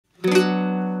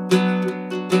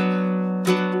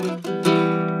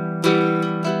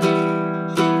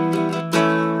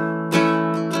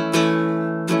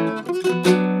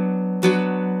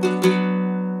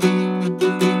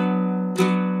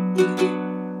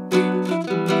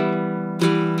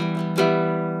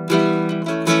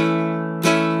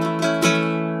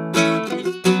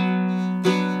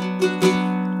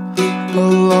A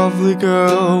lovely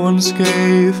girl once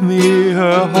gave me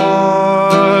her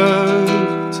heart,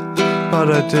 but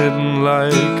I didn't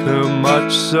like her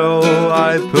much, so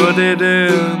I put it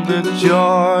in the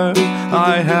jar.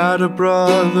 I had a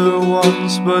brother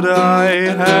once, but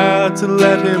I had to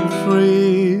let him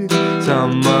free.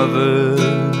 Some other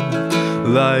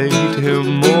liked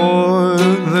him more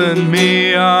than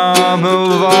me. I'm a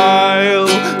vile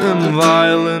and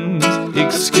violent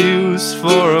excuse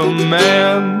for a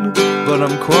man, but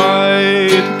I'm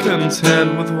quite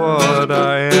content with what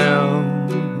I am.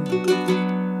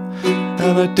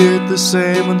 And I did the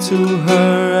same unto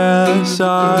her as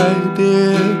I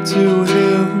did to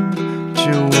him. But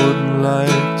you wouldn't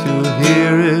like to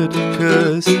hear it,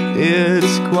 'cause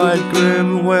it's quite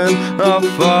grim when our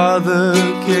father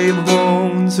came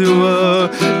home to a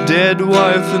dead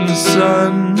wife and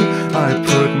son. I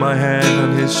put my hand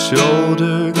on his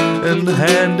shoulder and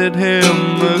handed him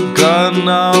a gun.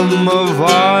 I'm a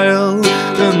vile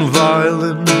and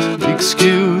violent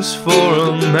excuse for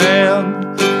a man,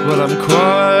 but I'm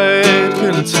quite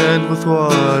content with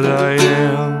what I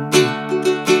am.